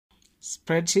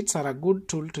Spreadsheets are a good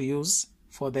tool to use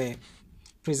for the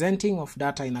presenting of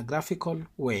data in a graphical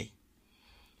way.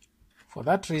 For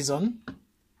that reason,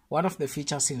 one of the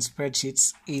features in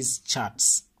spreadsheets is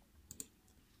charts.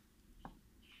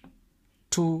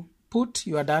 To put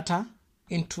your data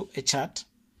into a chart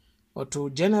or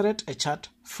to generate a chart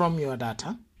from your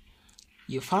data,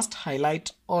 you first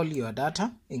highlight all your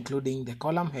data, including the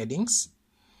column headings.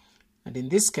 And in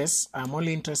this case, I'm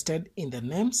only interested in the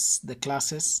names, the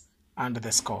classes, and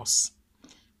the scores.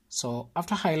 So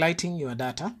after highlighting your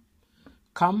data,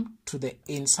 come to the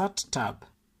Insert tab.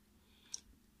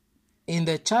 In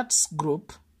the Charts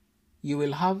group, you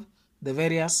will have the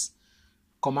various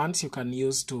commands you can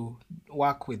use to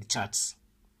work with charts.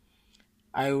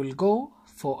 I will go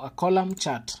for a column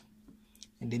chart,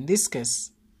 and in this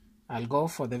case, I'll go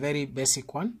for the very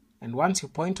basic one, and once you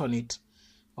point on it,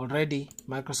 already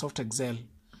Microsoft Excel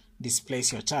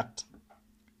displays your chart.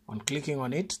 On clicking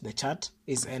on it, the chart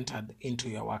is entered into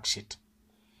your worksheet.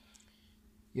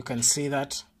 You can see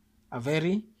that a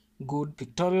very good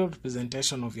pictorial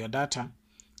representation of your data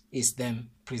is then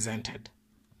presented.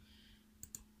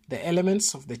 The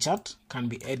elements of the chart can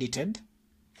be edited.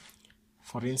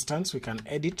 For instance, we can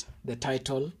edit the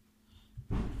title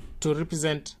to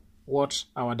represent what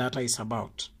our data is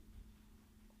about.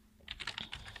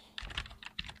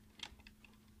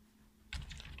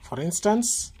 For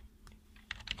instance,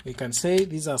 we can say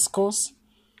these are scores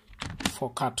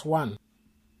for Cat 1.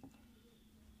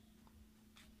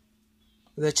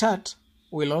 The chart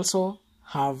will also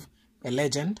have a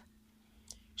legend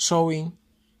showing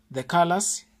the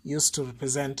colors used to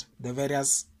represent the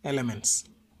various elements.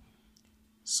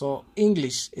 So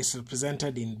English is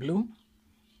represented in blue,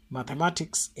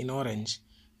 mathematics in orange,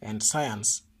 and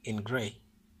science in gray.